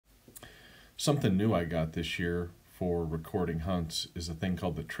Something new I got this year for recording hunts is a thing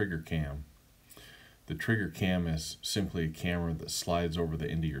called the Triggercam. The Triggercam is simply a camera that slides over the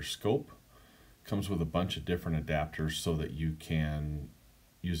end of your scope. Comes with a bunch of different adapters so that you can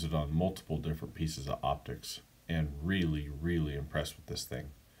use it on multiple different pieces of optics, and really impressed with this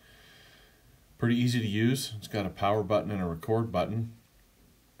thing. Pretty easy to use. It's got a power button and a record button.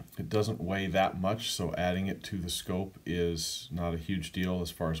 It doesn't weigh that much, so adding it to the scope is not a huge deal as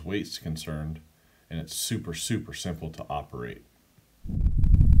far as weight's concerned, and it's super simple to operate.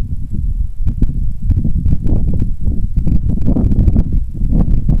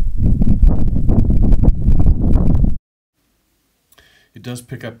 It does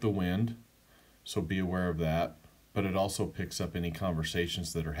pick up the wind, so be aware of that, but it also picks up any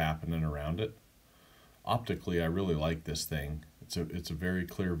conversations that are happening around it. Optically, I really like this thing. It's a very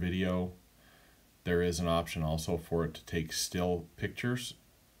clear video. There is an option also for it to take still pictures.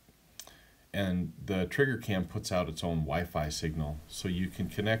 And the Triggercam puts out its own Wi-Fi signal, so you can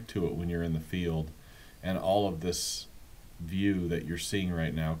connect to it when you're in the field. And all of this view that you're seeing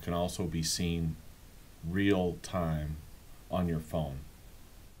right now can also be seen real time on your phone.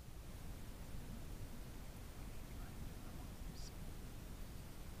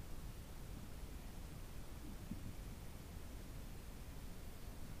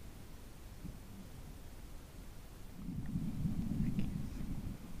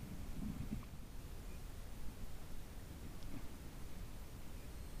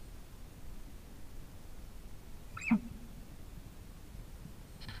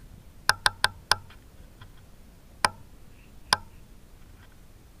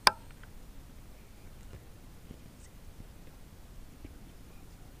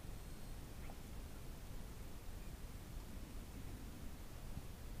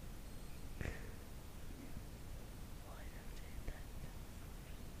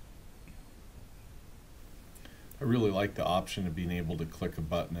 I really like the option of being able to click a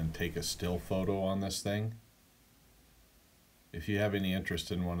button and take a still photo on this thing. If you have any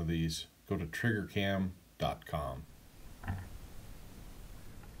interest in one of these, go to triggercam.com.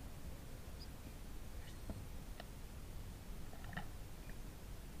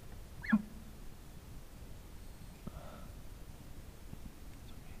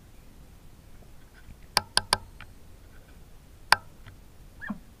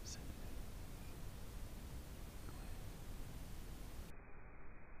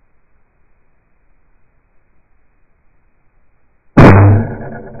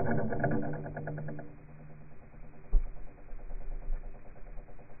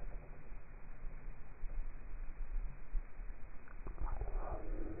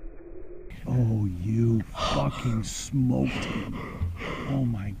 Oh, you fucking smoked him. Oh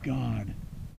my God.